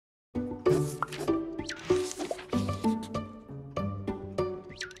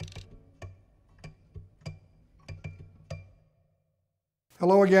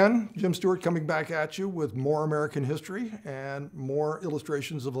Hello again, Jim Stewart coming back at you with more American history and more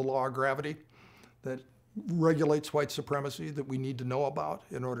illustrations of the law of gravity that regulates white supremacy that we need to know about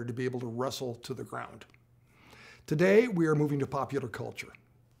in order to be able to wrestle to the ground. Today, we are moving to popular culture.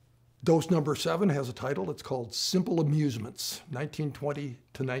 Dose number 7 has a title. It's called Simple Amusements, 1920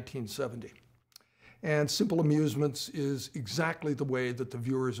 to 1970. And Simple Amusements is exactly the way that the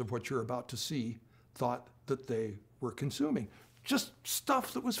viewers of what you're about to see thought that they were consuming. Just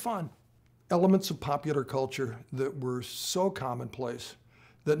stuff that was fun. Elements of popular culture that were so commonplace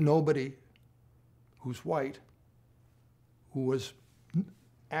that nobody who's white, who was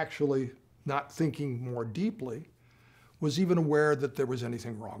actually not thinking more deeply, was even aware that there was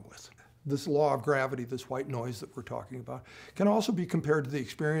anything wrong with. This law of gravity, this white noise that we're talking about, can also be compared to the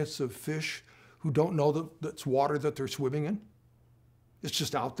experience of fish who don't know that it's water that they're swimming in. It's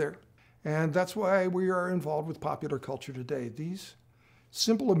just out there. And that's why we are involved with popular culture today. These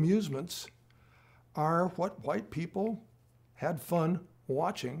simple amusements are what white people had fun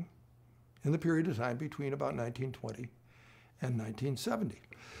watching in the period of time between about 1920 and 1970.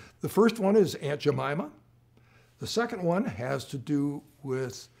 The first one is Aunt Jemima. The second one has to do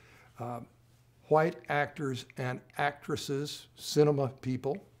with white actors and actresses, cinema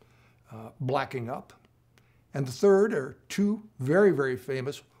people, blacking up. And the third are two very, very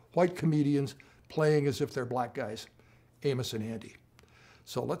famous white comedians playing as if they're black guys, Amos and Andy.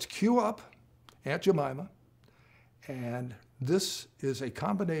 So let's cue up Aunt Jemima. And this is a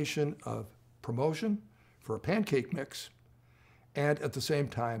combination of promotion for a pancake mix and at the same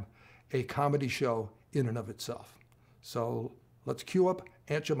time, a comedy show in and of itself. So let's cue up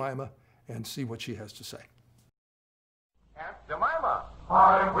Aunt Jemima and see what she has to say. Aunt Jemima.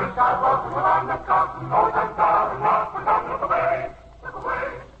 I wish I was on the cotton nose and down, not forgotten the way.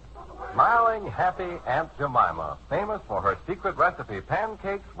 Smiling, happy Aunt Jemima, famous for her secret recipe,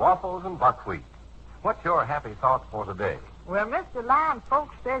 pancakes, waffles, and buckwheat. What's your happy thought for today? Well, Mr. Lyon,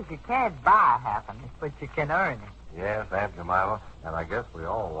 folks says you can't buy happiness, but you can earn it. Yes, Aunt Jemima, and I guess we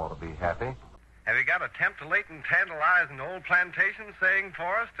all want to be happy. Have you got a temp-to-latent, tantalizing old plantation saying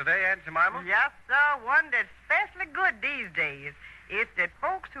for us today, Aunt Jemima? Yes, sir. One that's especially good these days. It's that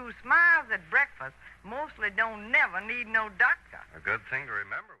folks who smiles at breakfast mostly don't never need no doctor. A good thing to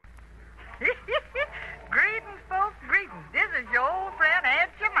remember. Greetings, folks, greetings. This is your old friend,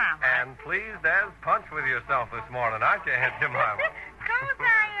 Aunt Jemima. And pleased as punch with yourself this morning, aren't you, Aunt Jemima? Course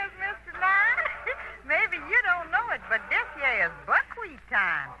I is, Mr. Lyon. Maybe you don't know it, but this year is buckwheat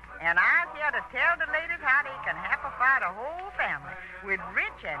time. And I'm here to tell the ladies how they can happify the whole family with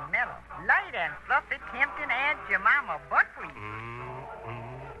rich and mellow, light and fluffy, tempting Aunt Jemima buckwheat.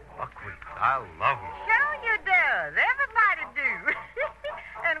 Buckwheat. I love them. Sure you does. Everybody do.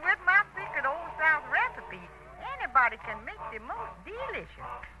 And with my secret Old South recipe, anybody can make the most delicious,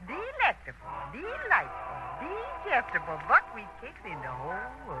 delectable, delightful, digestible buckwheat cakes in the whole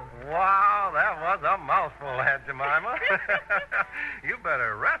world. Wow, that was a mouthful, Aunt Jemima. You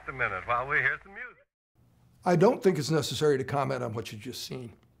better rest a minute while we hear some music. I don't think it's necessary to comment on what you've just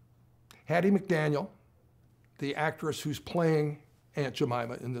seen. Hattie McDaniel, the actress who's playing Aunt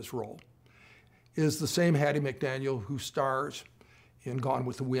Jemima in this role, is the same Hattie McDaniel who stars in Gone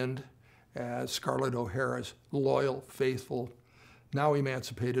with the Wind as Scarlett O'Hara's loyal, faithful, now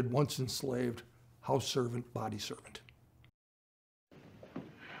emancipated, once enslaved house servant, body servant.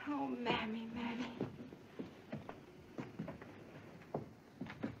 Oh, Mammy, Mammy.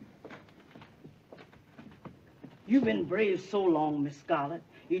 You've been brave so long, Miss Scarlett.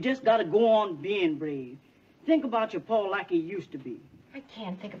 You just got to go on being brave. Think about your Pa like he used to be. I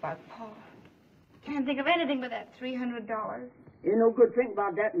can't think about Pa. Can't think of anything but that $300. Ain't no good thinking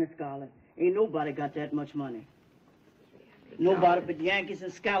about that, Miss Scarlett. Ain't nobody got that much money. Nobody but Yankees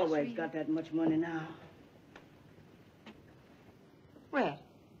and Scalawags got that much money now. Where?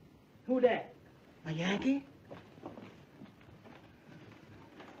 Who that? A Yankee?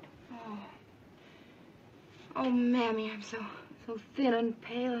 Oh. Oh, Mammy, I'm so thin and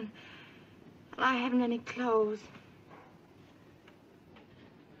pale, and I haven't any clothes.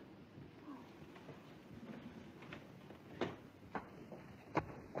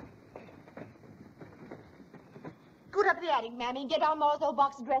 Scoot up the attic, Mammy, and get Elmore's old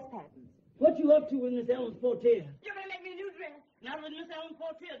box of dress patterns. What you up to with Miss Ellen's Portier? You're going to make me a new dress. Not with Miss Ellen's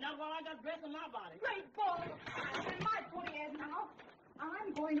Portier, not while I got dress on my body. Great balls. And my Portier's now.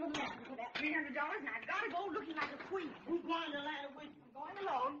 I'm going to Atlanta for that $300, and I've got to go looking like a queen. Who's going to Atlanta with you? I'm going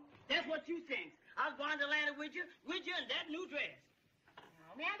alone. That's what you think. I was going to Atlanta with you in that new dress.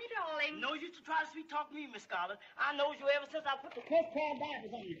 Now, Mammy, darling. No use to try to sweet-talk me, Miss Scarlett. I knows you ever since I put the first pair of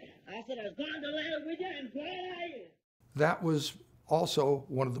diapers on you. I said I was going to Atlanta with you, and glad I is. That was also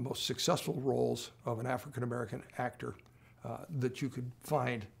one of the most successful roles of an African-American actor that you could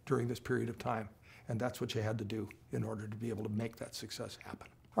find during this period of time. And that's what you had to do in order to be able to make that success happen.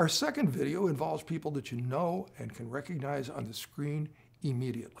 Our second video involves people that you know and can recognize on the screen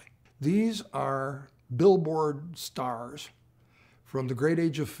immediately. These are billboard stars from the great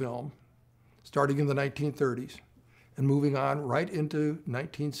age of film, starting in the 1930s and moving on right into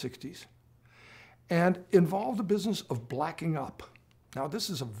 1960s, and involved the business of blacking up. Now, this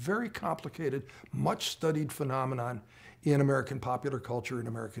is a very complicated, much studied phenomenon in American popular culture and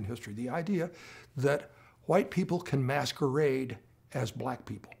American history. The idea that white people can masquerade as black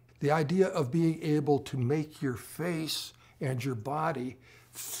people. The idea of being able to make your face and your body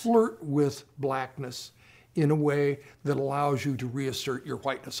flirt with blackness in a way that allows you to reassert your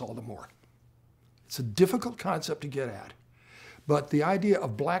whiteness all the more. It's a difficult concept to get at, but the idea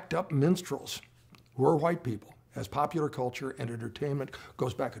of blacked up minstrels who are white people as popular culture and entertainment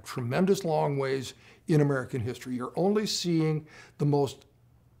goes back a tremendous long ways in American history. You're only seeing the most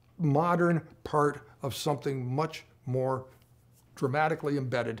modern part of something much more dramatically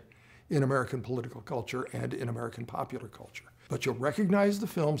embedded in American political culture and in American popular culture. But you'll recognize the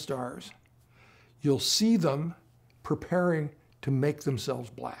film stars. You'll see them preparing to make themselves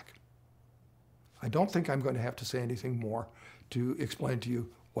black. I don't think I'm going to have to say anything more to explain to you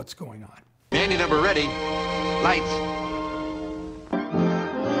what's going on. Handy number ready. Lights.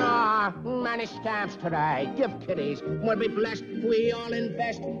 Many stamps today. Give kiddies. We'll be blessed. We all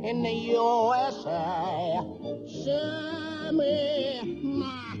invest in the USA. Sammy,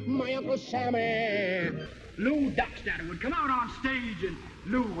 my Uncle Sammy. Lou Dockstader would come out on stage and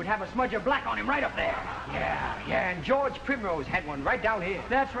Lou would have a smudge of black on him right up there. Yeah, and George Primrose had one right down here.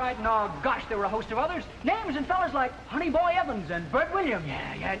 That's right, and oh gosh, there were a host of others. Names and fellas like Honey Boy Evans and Bert Williams.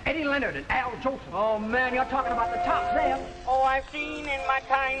 Yeah, and Eddie Leonard and Al Jolson. Oh man, you're talking about the tops there. Oh, I've seen in my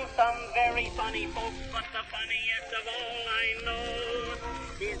time some very funny folks, but the funniest of all I know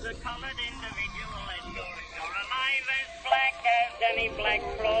is a colored individual as sure as you're alive, as black as any black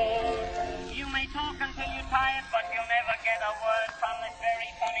clothes. You may talk until you're tired, but you'll never get a word from this very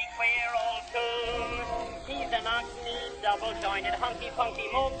funny, queer old tune. He's an ox-kneed, double-jointed, hunky-punky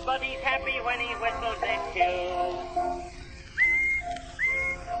mook, but he's happy when he whistles this tune.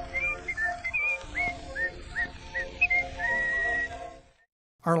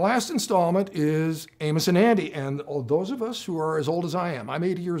 Our last installment is Amos and Andy, and those of us who are as old as I am, I'm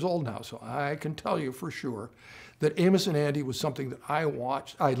 80 years old now, so I can tell you for sure that Amos and Andy was something that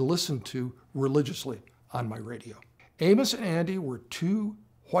I listened to religiously on my radio. Amos and Andy were two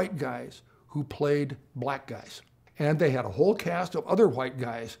white guys who played black guys, and they had a whole cast of other white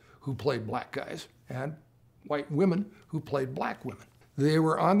guys who played black guys and white women who played black women. They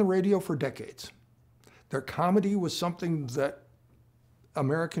were on the radio for decades. Their comedy was something that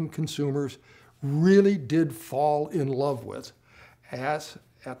American consumers really did fall in love with, as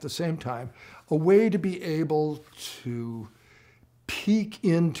at the same time, a way to be able to peek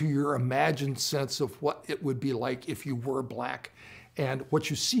into your imagined sense of what it would be like if you were black. And what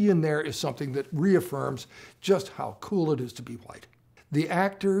you see in there is something that reaffirms just how cool it is to be white. The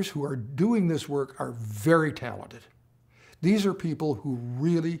actors who are doing this work are very talented. These are people who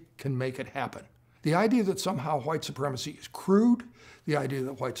really can make it happen. The idea that somehow white supremacy is crude, the idea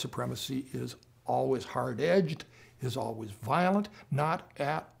that white supremacy is always hard-edged, is always violent, not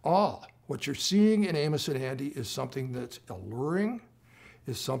at all. What you're seeing in Amos and Andy is something that's alluring,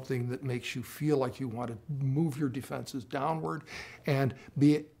 is something that makes you feel like you want to move your defenses downward and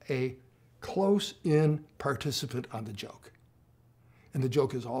be a close-in participant on the joke. And the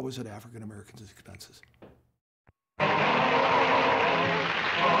joke is always at African Americans' expenses.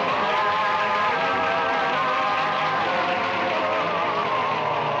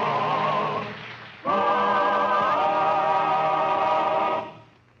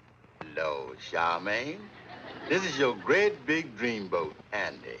 Charmaine, this is your great big dreamboat,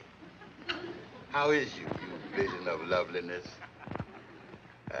 Andy. How is you, you vision of loveliness?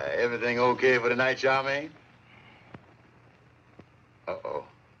 Everything okay for tonight, Charmaine? Uh-oh.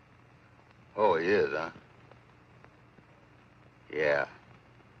 Oh, he is, huh? Yeah.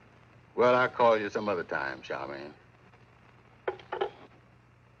 Well, I'll call you some other time, Charmaine.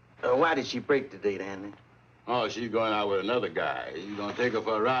 Why did she break the date, Andy? Oh, she's going out with another guy. He's gonna take her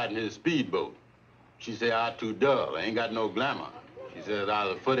for a ride in his speedboat. She said I'm too dull. I ain't got no glamour. She says I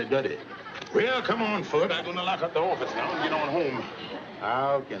was footy-duddy. Well, come on, Foot. I'm gonna lock up the office now and get on home.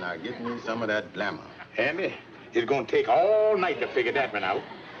 How can I get me some of that glamour? Andy, it's gonna take all night to figure that one out.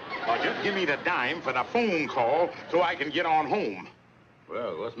 Just give me the dime for the phone call so I can get on home.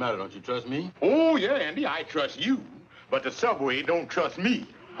 Well, what's the matter? Don't you trust me? Oh, yeah, Andy, I trust you. But the subway don't trust me.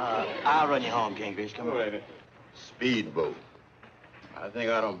 I'll run you home, Kingfish. Come on. Speedboat. I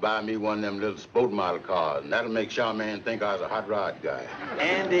think I don't buy me one of them little sport model cars, and that'll make Charmaine think I was a hot rod guy.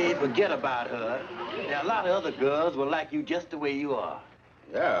 Andy, forget about her. There are a lot of other girls will like you just the way you are.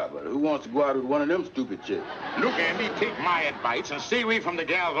 Yeah, but who wants to go out with one of them stupid chicks? Look, Andy, take my advice and stay away from the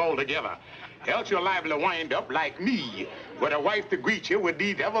gals altogether. Else you're liable to wind up like me, with a wife to greet you with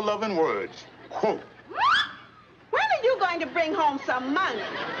these ever-loving words. Quote. When are you going to bring home some money?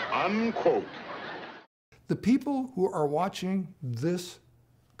 Unquote. The people who are watching this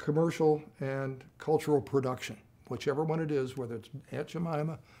commercial and cultural production, whichever one it is, whether it's Aunt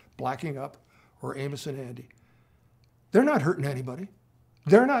Jemima, Blacking Up, or Amos and Andy, they're not hurting anybody.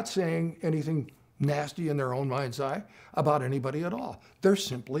 They're not saying anything nasty in their own mind's eye about anybody at all. They're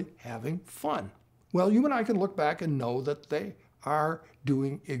simply having fun. Well, you and I can look back and know that they are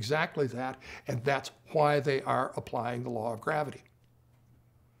doing exactly that, and that's why they are applying the law of gravity.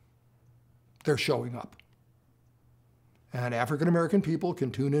 They're showing up. And African-American people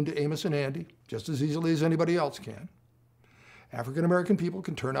can tune into Amos and Andy just as easily as anybody else can. African-American people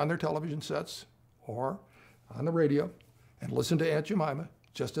can turn on their television sets or on the radio and listen to Aunt Jemima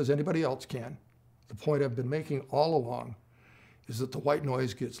just as anybody else can. The point I've been making all along is that the white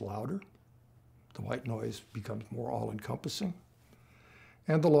noise gets louder, the white noise becomes more all-encompassing,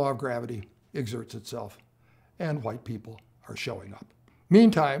 and the law of gravity exerts itself, and white people are showing up.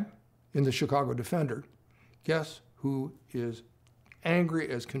 Meantime, in the Chicago Defender, guess who is angry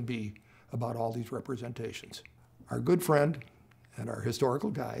as can be about all these representations? Our good friend and our historical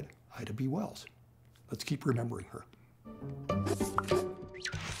guide, Ida B. Wells. Let's keep remembering her.